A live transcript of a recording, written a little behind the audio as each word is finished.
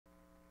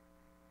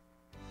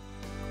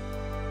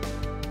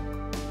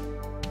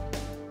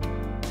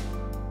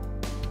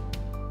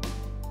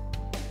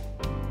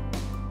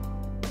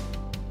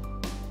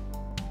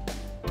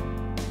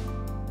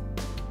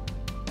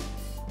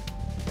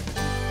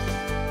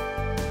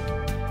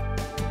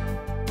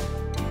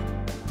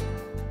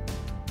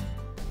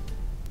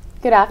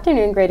Good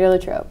afternoon, Greater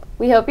Latrobe.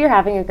 We hope you're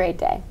having a great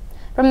day.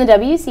 From the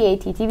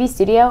WCAT-TV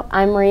studio,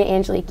 I'm Maria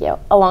Angeliquio,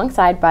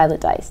 alongside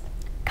Violet Deist.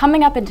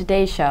 Coming up in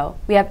today's show,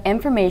 we have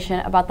information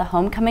about the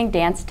homecoming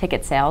dance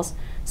ticket sales,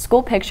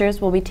 school pictures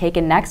will be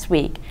taken next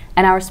week,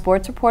 and our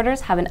sports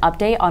reporters have an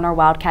update on our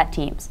Wildcat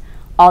teams.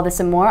 All this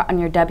and more on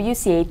your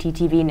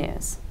WCAT-TV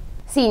news.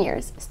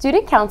 Seniors,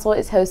 Student Council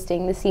is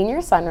hosting the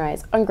Senior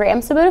Sunrise on Graham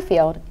Sabota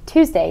Field,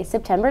 Tuesday,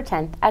 September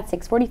 10th at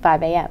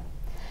 6:45 a.m.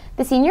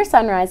 The Senior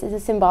Sunrise is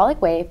a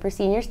symbolic way for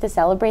seniors to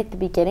celebrate the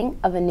beginning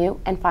of a new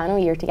and final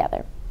year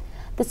together.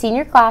 The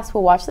senior class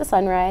will watch the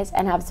sunrise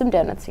and have some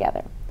donuts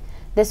together.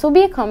 This will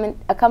be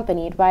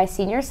accompanied by a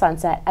senior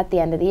sunset at the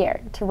end of the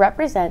year to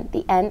represent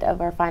the end of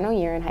our final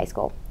year in high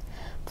school.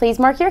 Please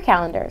mark your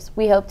calendars.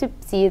 We hope to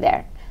see you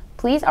there.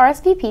 Please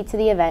RSVP to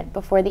the event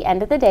before the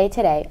end of the day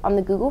today on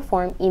the Google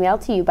form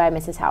emailed to you by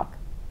Mrs. Hauk.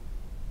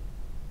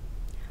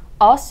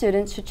 All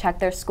students should check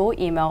their school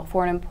email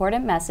for an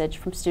important message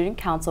from Student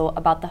Council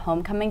about the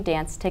homecoming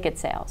dance ticket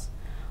sales.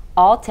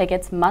 All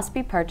tickets must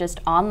be purchased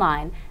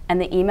online, and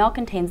the email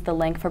contains the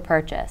link for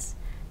purchase.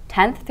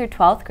 10th through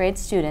 12th grade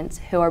students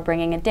who are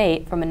bringing a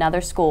date from another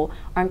school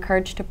are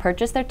encouraged to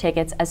purchase their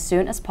tickets as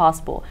soon as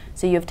possible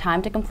so you have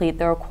time to complete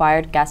the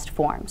required guest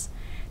forms.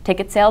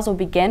 Ticket sales will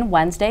begin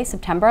Wednesday,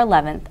 September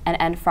 11th and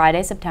end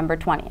Friday, September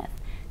 20th.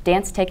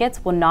 Dance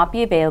tickets will not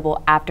be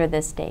available after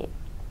this date.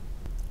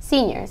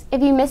 Seniors,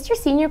 if you missed your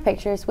senior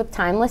pictures with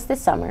Timeless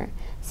this summer,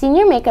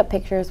 senior makeup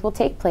pictures will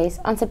take place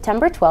on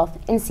September 12th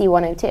in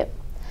C102.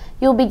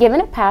 You will be given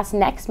a pass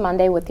next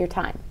Monday with your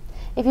time.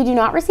 If you do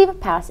not receive a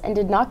pass and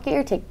did not get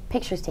your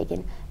pictures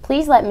taken,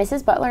 please let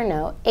Mrs. Butler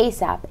know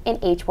ASAP in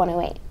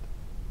H108.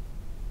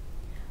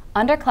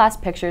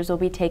 Underclass pictures will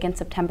be taken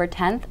September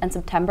 10th and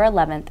September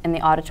 11th in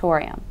the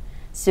auditorium.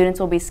 Students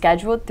will be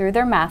scheduled through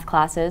their math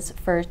classes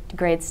for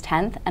grades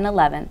 10th and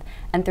 11th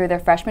and through their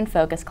freshman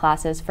focus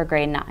classes for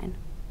grade 9.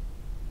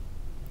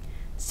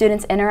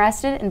 Students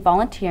interested in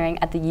volunteering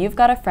at the You've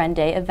Got a Friend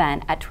Day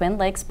event at Twin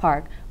Lakes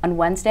Park on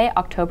Wednesday,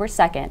 October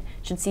 2nd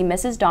should see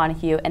Mrs.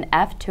 Donahue in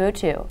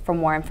F202 for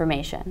more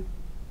information.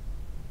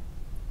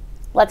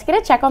 Let's get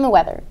a check on the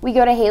weather. We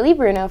go to Haley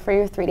Bruno for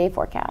your 3-day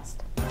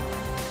forecast.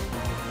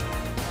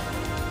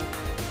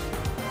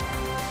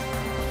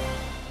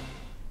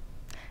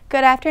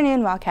 Good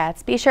afternoon,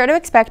 Wildcats. Be sure to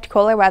expect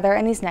cooler weather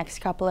in these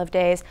next couple of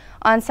days.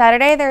 On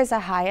Saturday, there is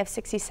a high of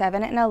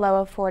 67 and a low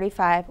of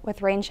 45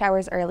 with rain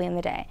showers early in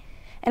the day.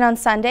 And on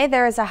Sunday,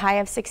 there is a high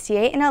of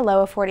 68 and a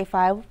low of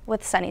 45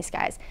 with sunny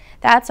skies.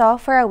 That's all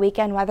for our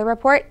weekend weather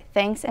report.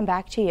 Thanks, and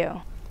back to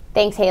you.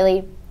 Thanks,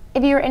 Haley.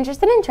 If you are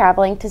interested in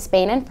traveling to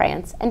Spain and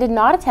France and did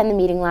not attend the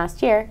meeting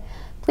last year,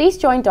 please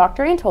join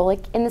Dr.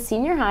 Antolik in the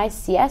Senior High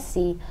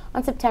CSC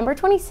on September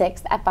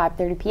 26th at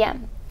 5:30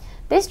 p.m.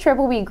 This trip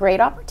will be a great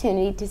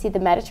opportunity to see the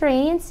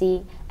Mediterranean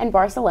Sea and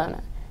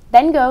Barcelona,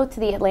 then go to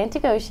the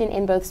Atlantic Ocean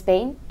in both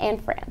Spain and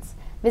France,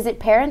 visit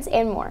parents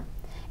and more.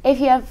 If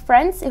you have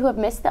friends who have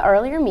missed the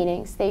earlier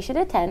meetings, they should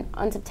attend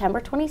on September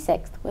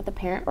 26th with a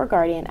parent or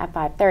guardian at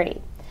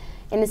 5:30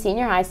 in the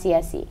Senior High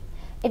CSC.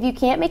 If you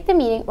can't make the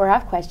meeting or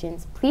have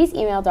questions, please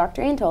email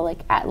Dr.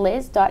 Antolik at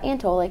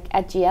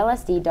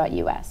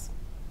liz.antolik@glsd.us.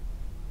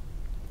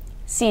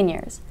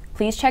 Seniors,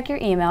 please check your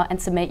email and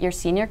submit your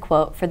senior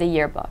quote for the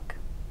yearbook.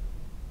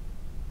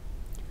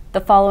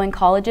 The following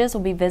colleges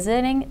will be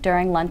visiting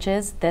during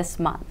lunches this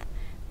month.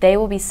 They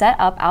will be set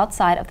up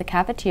outside of the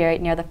cafeteria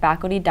near the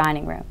faculty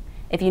dining room.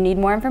 If you need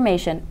more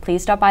information,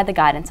 please stop by the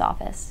guidance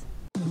office.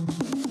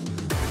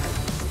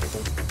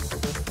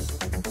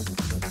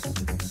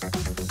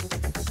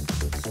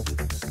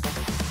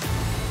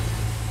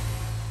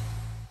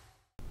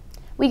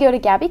 We go to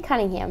Gabby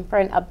Cunningham for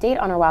an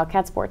update on our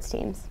Wildcat sports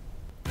teams.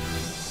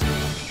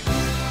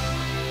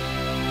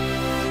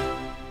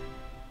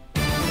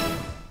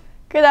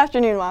 Good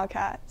afternoon,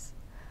 Wildcats.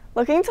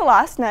 Looking to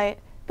last night,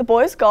 the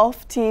boys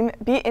golf team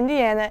beat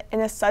Indiana in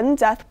a sudden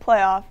death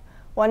playoff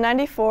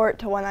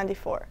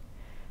 194-194.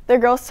 Their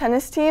girls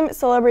tennis team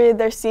celebrated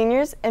their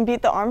seniors and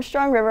beat the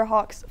Armstrong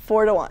Riverhawks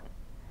 4-1.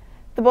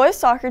 The boys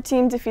soccer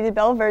team defeated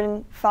Belle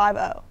Verdon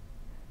 5-0.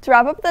 To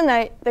wrap up the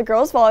night, the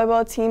girls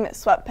volleyball team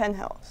swept Penn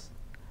Hills.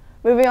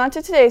 Moving on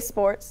to today's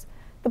sports,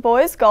 the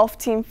boys golf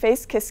team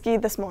faced Kiski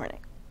this morning.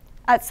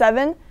 At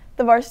 7,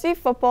 the varsity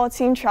football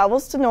team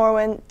travels to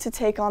Norwin to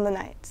take on the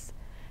Knights.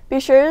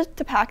 Be sure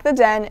to pack the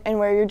den and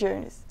wear your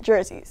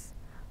jerseys.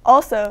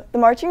 Also, the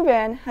marching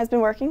band has been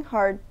working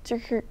hard to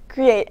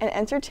create an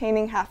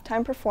entertaining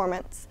halftime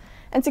performance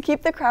and to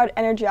keep the crowd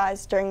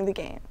energized during the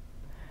game.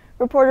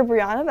 Reporter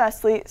Brianna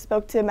Vesley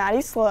spoke to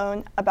Maddie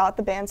Sloan about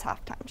the band's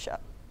halftime show.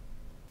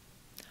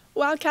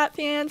 Wildcat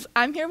fans,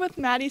 I'm here with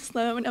Maddie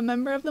Sloan, a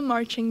member of the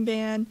marching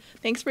band.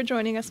 Thanks for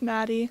joining us,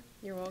 Maddie.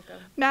 You're welcome.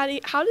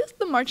 Maddie, how does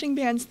the marching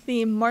band's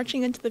theme,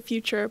 Marching into the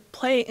Future,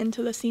 play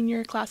into the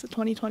senior class of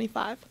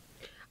 2025?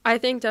 I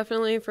think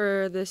definitely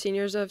for the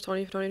seniors of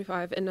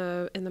 2025 in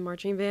the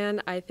marching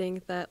band, I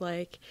think that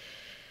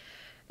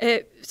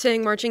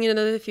saying marching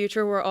into the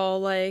future, we're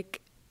all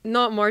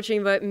not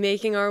marching, but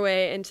making our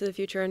way into the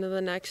future, into the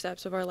next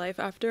steps of our life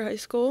after high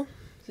school.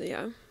 So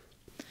yeah.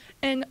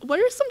 And what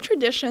are some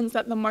traditions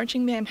that the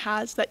marching band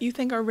has that you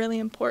think are really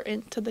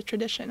important to the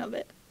tradition of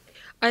it?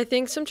 I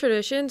think some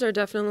traditions are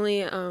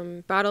definitely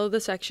Battle of the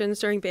Sections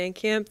during band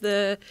camp,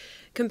 the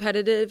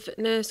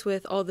competitiveness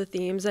with all the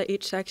themes that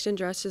each section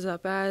dresses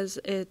up as.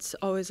 It's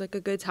always like a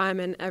good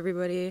time, and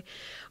everybody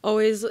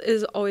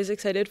is always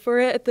excited for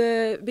it at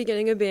the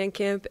beginning of band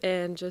camp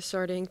and just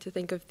starting to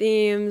think of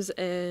themes,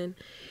 and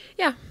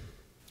yeah.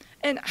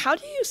 And how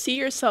do you see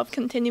yourself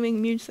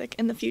continuing music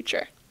in the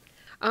future?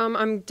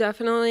 I'm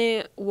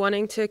definitely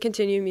wanting to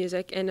continue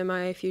music into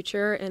my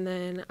future, and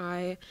then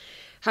I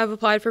have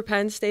applied for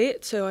Penn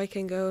State so I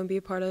can go and be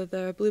a part of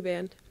the Blue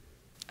Band.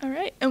 All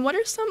right. And what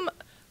was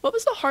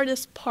the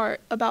hardest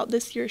part about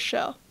this year's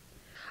show?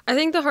 I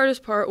think the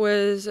hardest part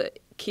was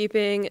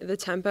keeping the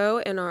tempo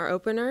in our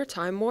opener,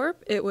 Time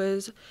Warp. It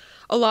was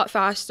a lot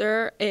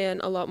faster and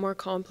a lot more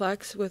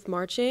complex with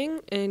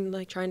marching and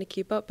like trying to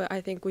keep up, but I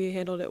think we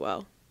handled it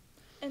well.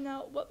 And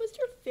now, what was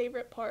your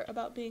favorite part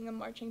about being a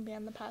marching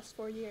band the past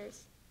 4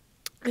 years?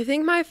 I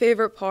think my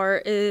favorite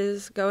part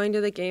is going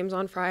to the games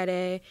on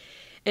Friday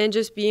and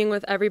just being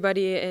with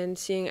everybody and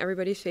seeing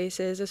everybody's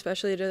faces,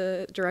 especially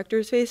the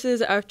directors'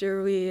 faces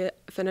after we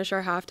finish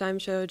our halftime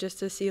show, just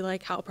to see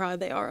like how proud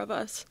they are of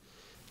us.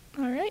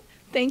 All right.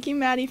 Thank you,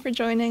 Maddie, for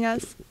joining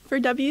us. For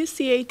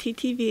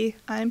WCAT-TV,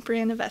 I'm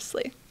Brianna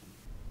Vesley.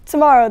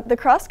 Tomorrow, the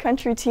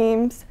cross-country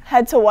teams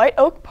head to White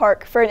Oak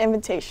Park for an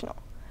invitational.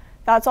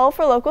 That's all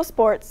for local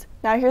sports.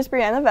 Now here's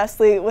Brianna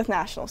Vesley with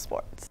national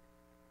sports.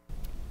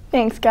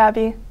 Thanks,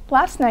 Gabby.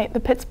 Last night, the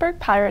Pittsburgh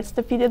Pirates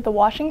defeated the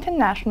Washington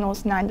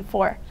Nationals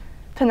 9-4.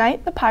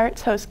 Tonight, the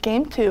Pirates host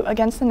Game 2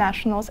 against the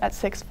Nationals at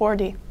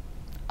 6:40.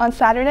 On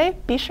Saturday,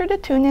 be sure to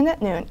tune in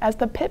at noon as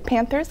the Pitt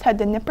Panthers head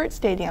to Nippert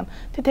Stadium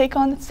to take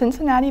on the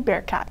Cincinnati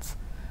Bearcats.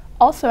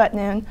 Also at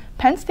noon,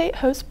 Penn State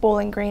hosts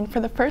Bowling Green for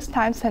the first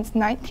time since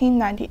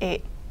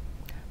 1998.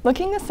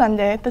 Looking to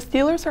Sunday, the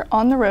Steelers are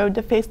on the road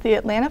to face the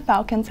Atlanta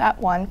Falcons at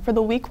 1 for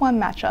the Week 1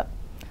 matchup.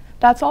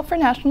 That's all for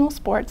national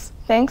sports.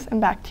 Thanks, and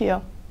back to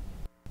you.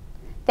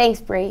 Thanks,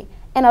 Bree.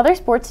 In other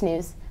sports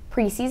news,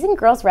 preseason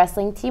girls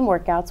wrestling team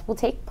workouts will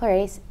take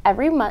place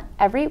every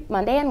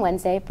Monday and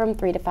Wednesday from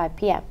 3 to 5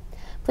 p.m.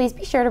 Please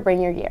be sure to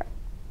bring your gear.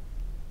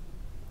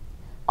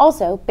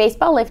 Also,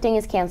 baseball lifting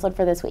is canceled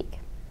for this week.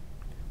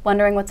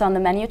 Wondering what's on the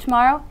menu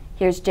tomorrow?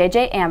 Here's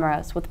JJ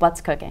Ambrose with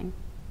What's Cooking.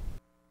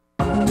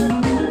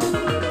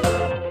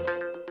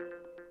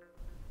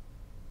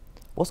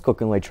 What's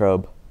cooking,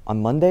 Latrobe?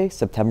 On Monday,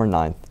 September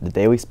 9th, the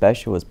daily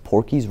special is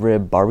Porky's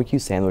Rib Barbecue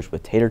Sandwich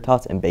with tater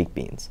tots and baked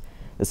beans.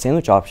 The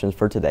sandwich options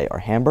for today are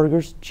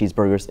hamburgers,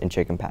 cheeseburgers, and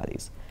chicken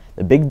patties.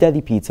 The Big Daddy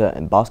Pizza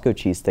and Bosco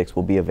cheese sticks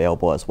will be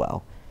available as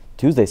well.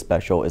 Tuesday's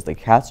special is the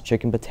Cat's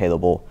Chicken Potato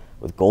Bowl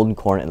with golden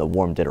corn and the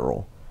warm dinner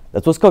roll.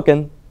 That's what's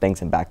cooking.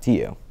 Thanks, and back to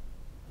you.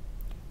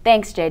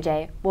 Thanks,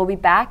 JJ. We'll be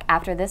back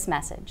after this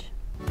message.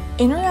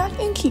 Interact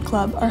and Key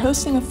Club are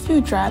hosting a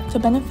food drive to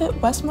benefit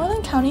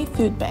Westmoreland County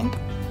Food Bank.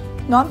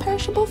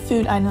 Non-perishable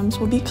food items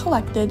will be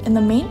collected in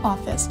the main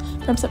office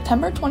from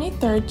September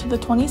 23rd to the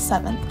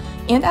 27th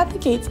and at the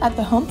gates at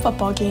the home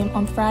football game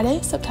on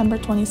Friday, September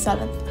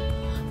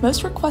 27th.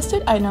 Most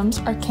requested items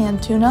are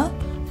canned tuna,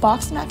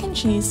 boxed mac and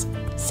cheese,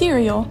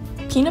 cereal,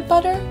 peanut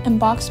butter, and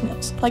boxed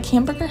meals like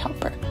Hamburger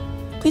Helper.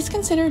 Please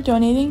consider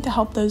donating to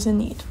help those in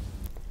need.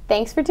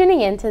 Thanks for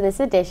tuning in to this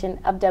edition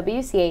of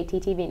WCAT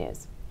TV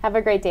News. Have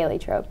a great day,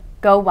 Latrobe.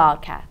 Go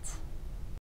Wildcats!